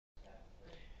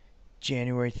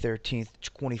January 13th,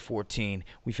 2014.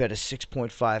 We've had a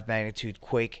 6.5 magnitude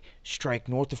quake strike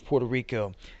north of Puerto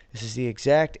Rico. This is the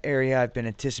exact area I've been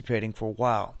anticipating for a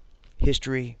while.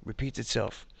 History repeats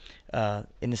itself. And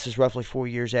this is roughly 4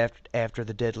 years after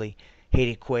the deadly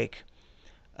Haiti quake.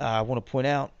 I want to point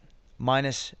out,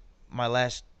 minus my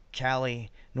last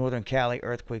Northern Cali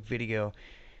earthquake video,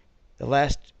 the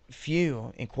last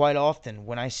few, and quite often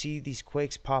when I see these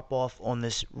quakes pop off on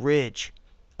this ridge,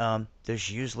 there's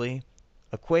usually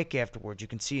a quake afterwards. You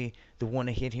can see the one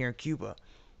that hit here in Cuba.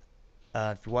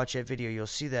 If you watch that video, you'll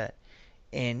see that.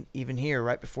 And even here,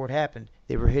 right before it happened,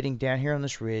 they were hitting down here on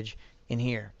this ridge and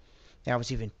here. And I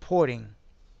was even pointing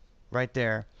right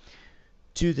there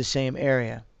to the same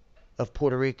area of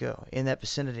Puerto Rico in that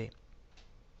vicinity.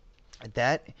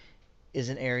 That is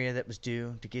an area that was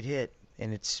due to get hit,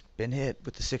 and it's been hit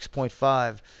with the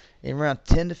 6.5 and around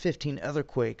 10 to 15 other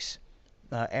quakes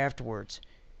afterwards.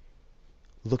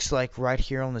 Looks like right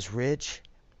here on this ridge,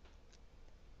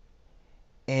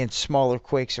 and smaller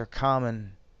quakes are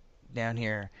common down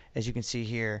here, as you can see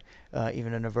here,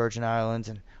 even in the Virgin Islands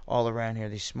and all around here.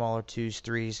 These smaller 2s,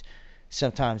 3s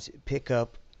sometimes pick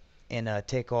up and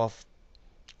take off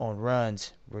on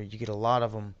runs where you get a lot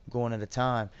of them going at a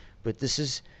time. But this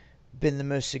has been the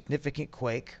most significant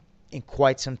quake in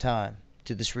quite some time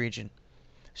to this region.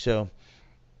 So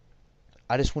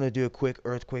I just want to do a quick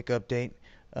earthquake update,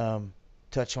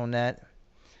 touch on that,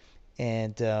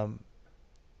 and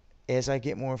as I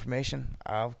get more information,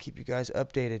 I'll keep you guys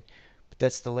updated. But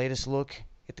that's the latest look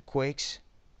at the quakes,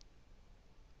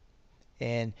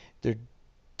 and there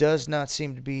does not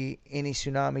seem to be any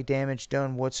tsunami damage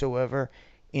done whatsoever,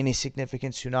 any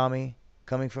significant tsunami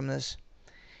coming from this,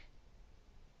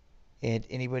 and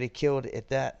anybody killed at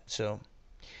that. So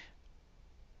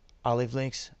I'll leave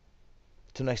links.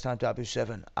 Till next time,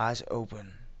 W7, eyes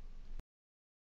open.